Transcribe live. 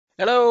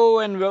Hello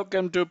and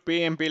welcome to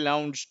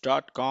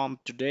PMPLounge.com.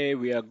 Today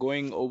we are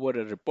going over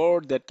a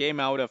report that came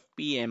out of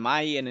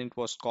PMI and it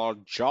was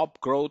called Job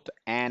Growth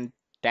and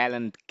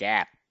Talent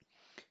Gap.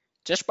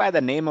 Just by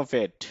the name of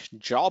it,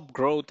 Job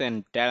Growth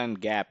and Talent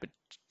Gap, it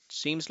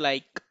seems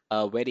like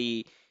a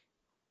very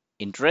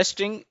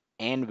interesting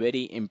and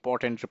very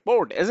important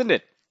report, isn't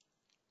it?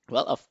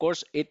 Well, of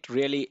course, it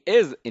really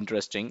is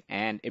interesting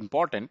and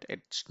important.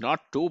 It's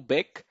not too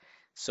big,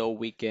 so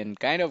we can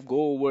kind of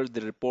go over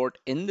the report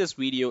in this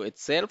video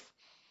itself.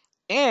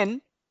 And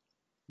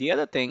the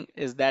other thing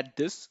is that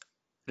this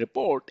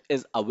report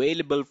is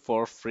available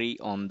for free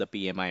on the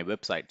PMI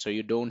website. So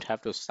you don't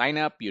have to sign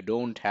up, you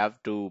don't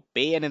have to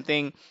pay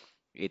anything.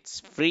 It's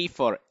free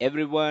for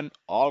everyone,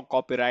 all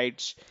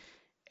copyrights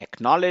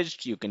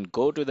acknowledged. You can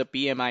go to the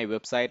PMI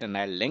website and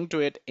I'll link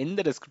to it in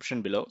the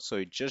description below. So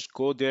you just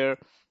go there,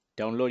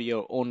 download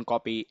your own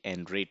copy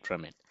and read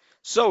from it.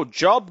 So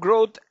job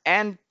growth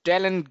and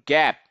talent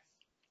gap.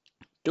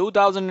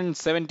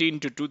 2017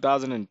 to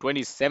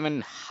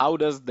 2027, how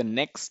does the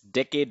next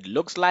decade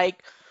looks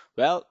like?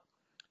 Well,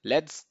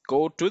 let's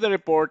go to the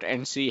report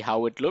and see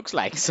how it looks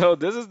like. So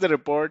this is the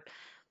report: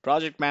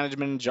 project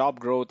management, job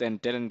growth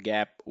and talent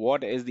gap.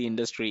 What is the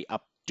industry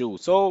up to?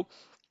 So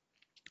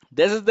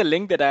this is the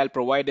link that I'll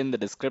provide in the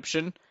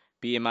description,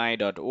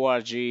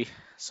 pmi.org.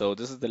 So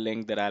this is the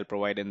link that I'll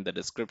provide in the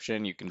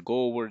description. You can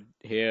go over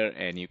here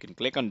and you can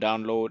click on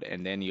download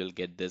and then you'll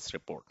get this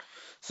report.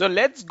 So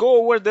let's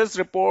go over this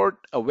report,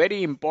 a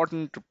very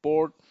important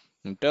report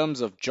in terms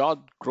of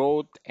job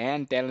growth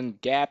and talent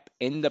gap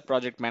in the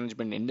project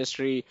management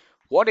industry.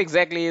 What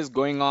exactly is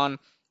going on?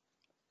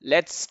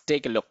 Let's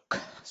take a look.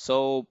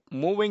 So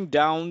moving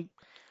down,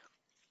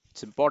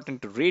 it's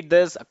important to read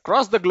this.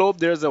 Across the globe,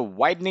 there's a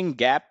widening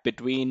gap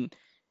between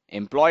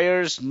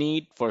employers'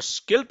 need for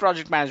skilled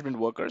project management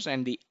workers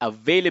and the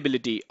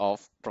availability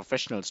of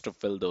professionals to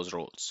fill those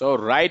roles. So,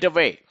 right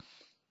away,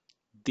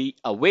 the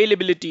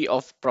availability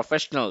of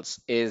professionals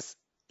is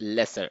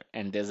lesser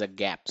and there's a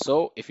gap.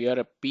 So, if you're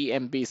a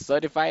PMP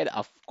certified,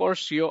 of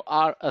course, you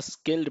are a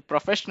skilled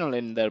professional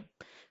in the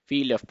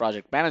field of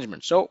project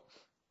management. So,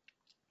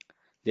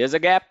 there's a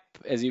gap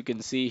as you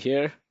can see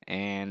here,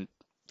 and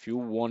if you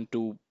want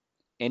to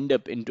end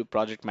up into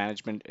project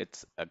management,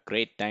 it's a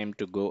great time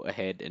to go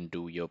ahead and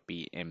do your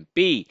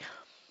PMP.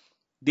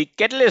 The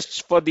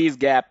catalysts for these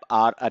gap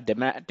are a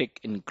dramatic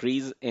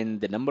increase in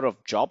the number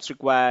of jobs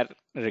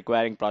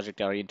requiring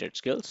project-oriented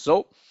skills.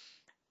 So,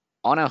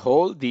 on a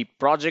whole, the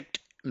project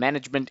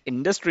management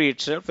industry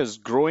itself is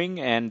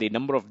growing and the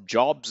number of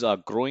jobs are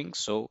growing.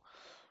 So,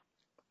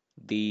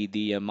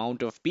 the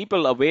amount of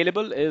people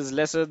available is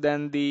lesser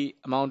than the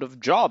amount of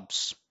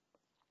jobs.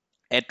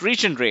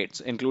 Attrition rates,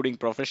 including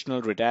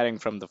professional retiring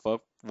from the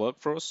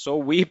workforce. So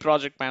we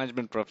project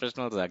management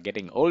professionals are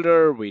getting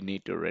older. We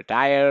need to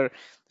retire.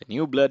 The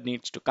new blood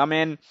needs to come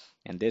in,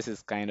 and this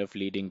is kind of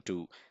leading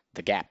to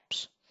the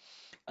gaps.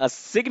 A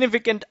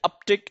significant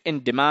uptick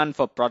in demand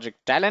for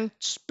project talent,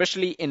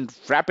 especially in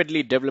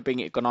rapidly developing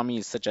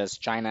economies such as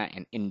China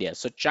and India.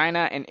 So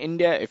China and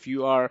India, if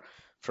you are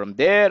from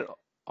there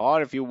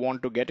or if you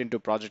want to get into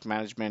project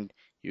management,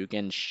 you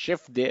can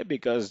shift there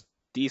because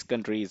these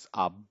countries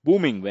are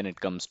booming when it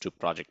comes to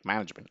project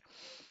management.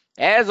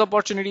 As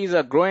opportunities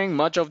are growing,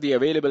 much of the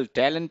available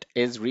talent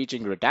is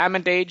reaching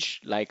retirement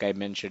age, like I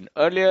mentioned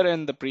earlier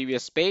in the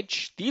previous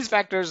page. These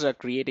factors are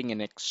creating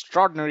an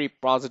extraordinary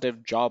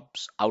positive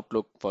jobs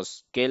outlook for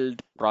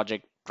skilled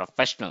project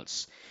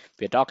professionals.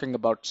 We're talking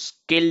about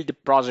skilled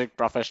project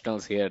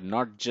professionals here,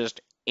 not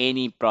just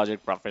any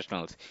project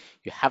professionals.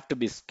 You have to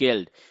be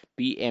skilled.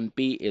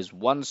 PMP is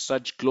one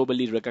such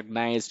globally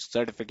recognized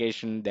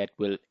certification that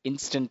will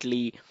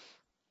instantly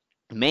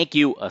make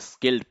you a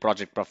skilled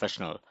project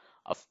professional.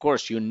 Of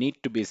course, you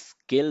need to be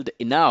skilled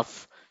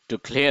enough to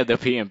clear the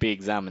PMP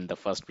exam in the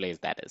first place,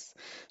 that is.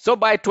 So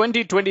by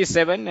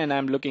 2027, and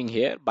I'm looking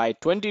here, by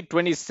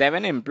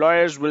 2027,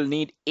 employers will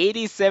need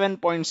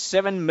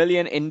 87.7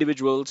 million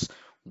individuals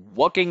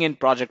working in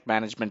project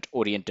management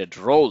oriented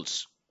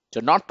roles. So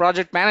not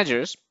project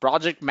managers,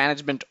 project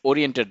management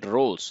oriented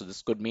roles. So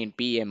this could mean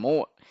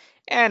PMO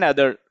and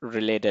other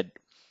related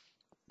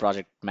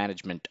project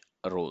management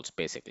roles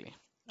basically.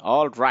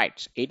 All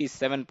right,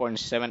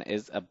 87.7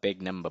 is a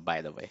big number,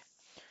 by the way.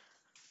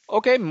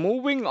 Okay,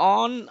 moving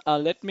on,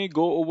 let me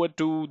go over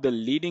to the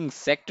leading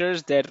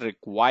sectors that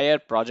require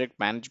project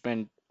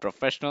management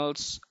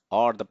professionals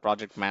or the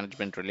project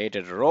management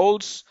related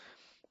roles.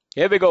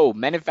 Here we go.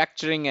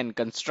 Manufacturing and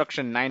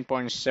construction,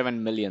 9.7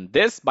 million.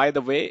 This, by the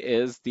way,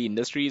 is the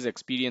industry is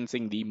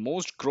experiencing the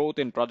most growth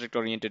in project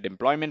oriented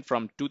employment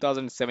from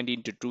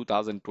 2017 to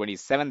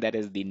 2027. That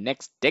is the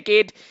next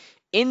decade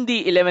in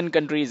the 11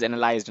 countries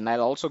analyzed. And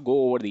I'll also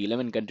go over the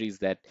 11 countries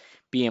that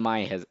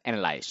PMI has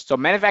analyzed. So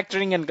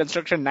manufacturing and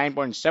construction,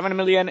 9.7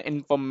 million.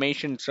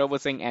 Information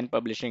servicing and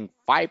publishing,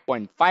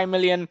 5.5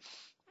 million.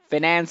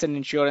 Finance and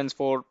insurance,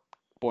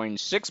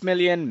 4.6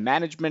 million,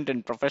 management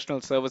and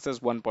professional services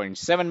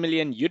 1.7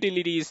 million,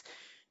 utilities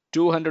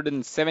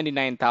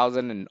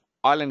 279,000, and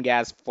oil and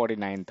gas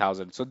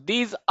 49,000. So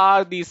these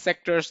are the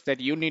sectors that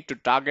you need to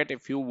target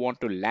if you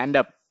want to land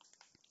up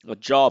a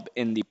job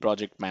in the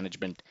project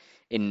management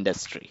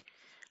industry.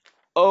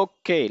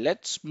 Okay,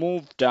 let's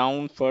move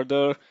down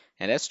further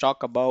and let's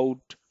talk about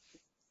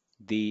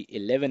the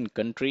 11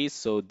 countries.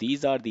 So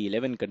these are the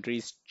 11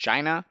 countries.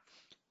 China.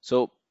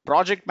 So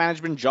project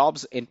management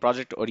jobs in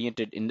project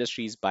oriented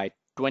industries by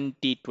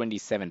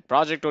 2027.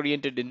 Project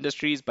oriented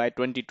industries by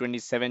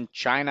 2027.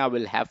 China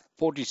will have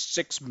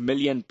 46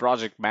 million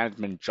project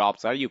management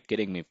jobs. Are you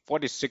kidding me?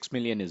 46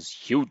 million is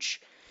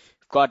huge.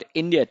 We've got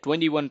India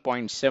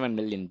 21.7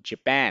 million,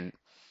 Japan,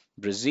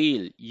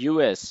 Brazil,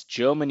 US,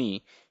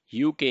 Germany,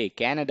 UK,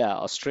 Canada,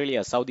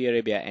 Australia, Saudi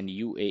Arabia, and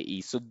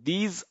UAE. So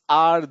these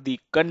are the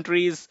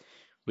countries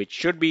which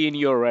should be in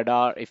your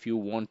radar if you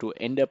want to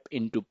end up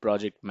into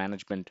project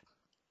management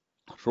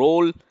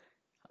role.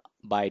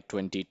 By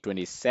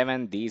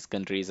 2027 these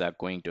countries are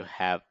going to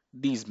have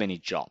these many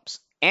jobs.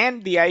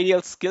 And the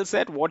ideal skill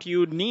set, what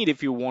you need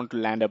if you want to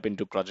land up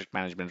into project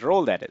management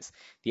role, that is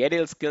the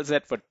ideal skill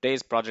set for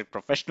today's project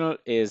professional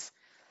is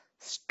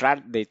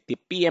the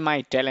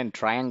PMI talent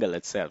triangle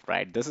itself,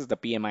 right? This is the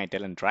PMI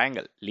talent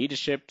triangle: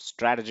 leadership,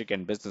 strategic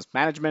and business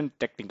management,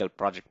 technical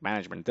project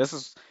management. This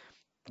is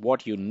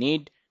what you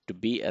need to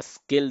be a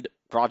skilled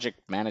project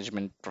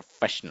management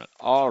professional.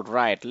 All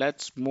right,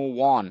 let's move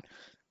on.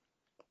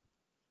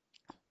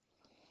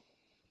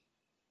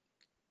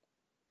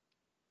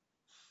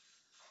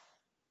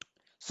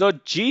 So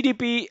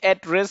GDP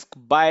at risk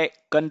by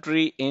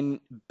country in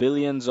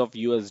billions of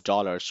US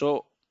dollars.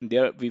 So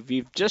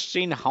we've just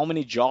seen how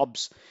many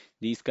jobs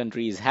these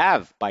countries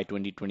have by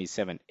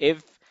 2027.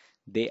 If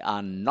they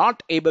are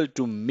not able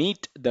to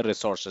meet the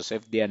resources,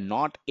 if they are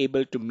not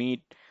able to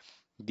meet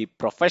the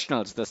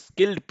professionals, the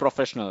skilled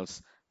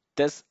professionals,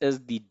 this is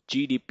the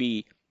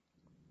GDP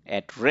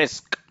at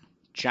risk.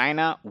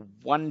 China,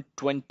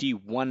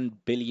 121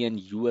 billion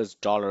US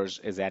dollars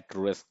is at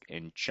risk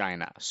in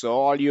China. So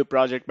all you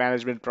project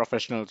management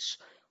professionals,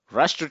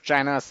 rush to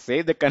China,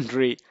 save the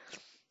country,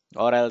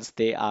 or else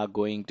they are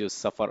going to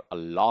suffer a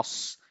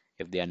loss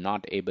if they are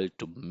not able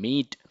to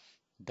meet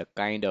the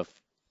kind of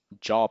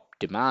job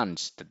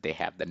demands that they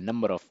have, the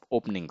number of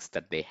openings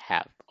that they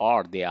have,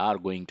 or they are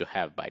going to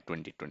have by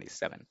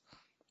 2027.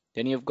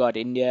 Then you've got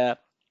India,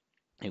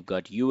 you've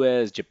got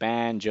US,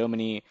 Japan,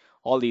 Germany,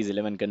 all these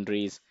 11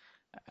 countries.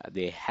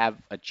 They have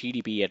a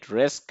GDP at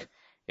risk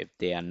if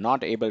they are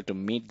not able to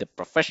meet the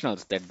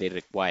professionals that they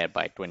require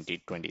by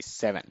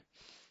 2027.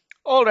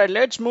 All right,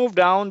 let's move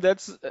down.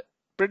 That's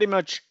pretty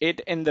much it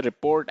in the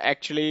report.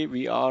 Actually,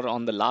 we are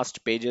on the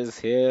last pages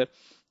here.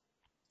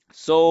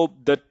 So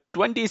the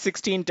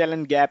 2016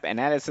 talent gap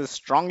analysis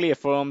strongly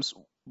affirms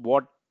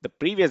what the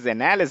previous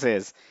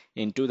analysis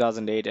in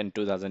 2008 and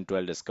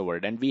 2012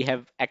 discovered. And we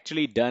have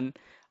actually done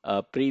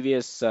a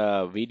previous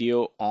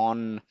video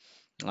on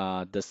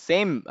the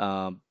same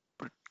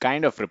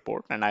kind of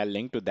report, and I'll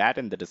link to that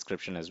in the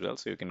description as well,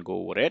 so you can go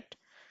over it.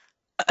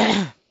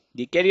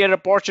 The career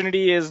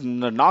opportunity is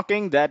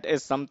knocking. That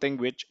is something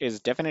which is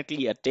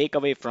definitely a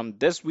takeaway from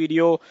this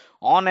video.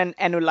 On an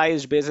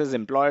annualized basis,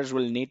 employers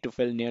will need to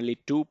fill nearly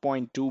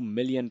 2.2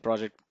 million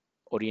project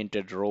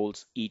oriented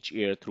roles each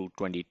year through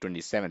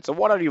 2027. So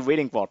what are you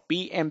waiting for?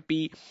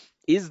 PMP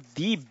is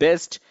the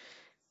best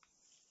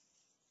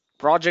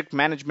project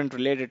management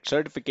related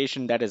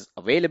certification that is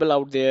available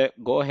out there.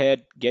 Go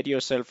ahead, get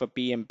yourself a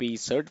PMP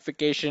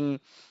certification.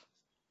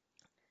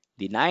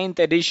 The ninth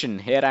edition,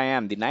 here I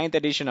am, the ninth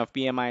edition of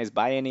PMI's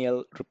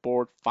biennial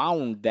report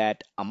found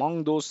that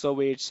among those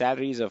surveyed,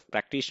 salaries of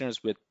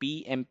practitioners with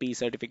PMP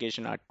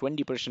certification are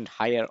 20%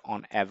 higher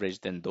on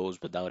average than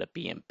those without a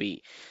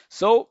PMP.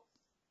 So,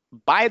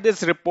 by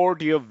this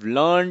report, you have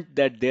learned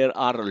that there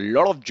are a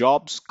lot of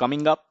jobs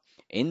coming up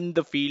in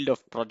the field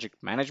of project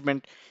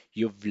management.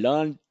 You've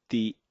learned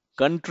the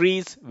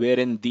countries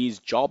wherein these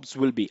jobs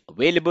will be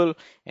available,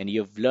 and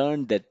you've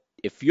learned that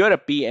if you're a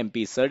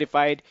PMP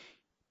certified,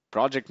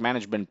 project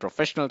management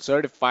professional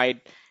certified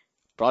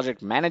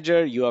project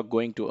manager, you are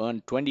going to earn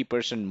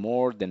 20%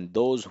 more than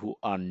those who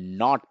are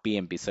not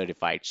PMP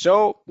certified.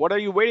 So what are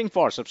you waiting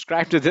for?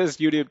 Subscribe to this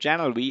YouTube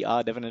channel. We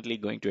are definitely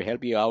going to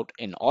help you out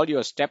in all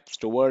your steps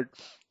toward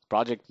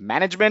project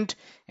management.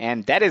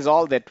 And that is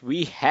all that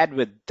we had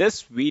with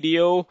this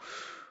video.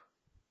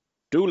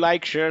 Do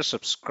like, share,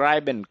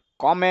 subscribe, and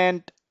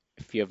comment.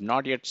 If you have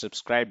not yet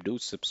subscribed, do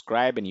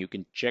subscribe, and you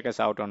can check us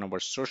out on our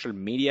social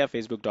media,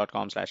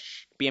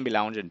 facebook.com/PMB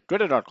Lounge and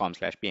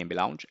twitter.com/PMB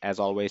Lounge. As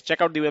always, check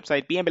out the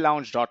website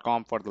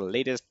pmblounge.com for the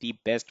latest, the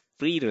best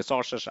free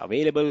resources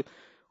available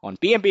on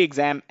PMP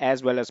exam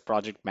as well as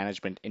project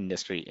management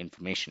industry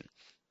information.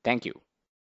 Thank you.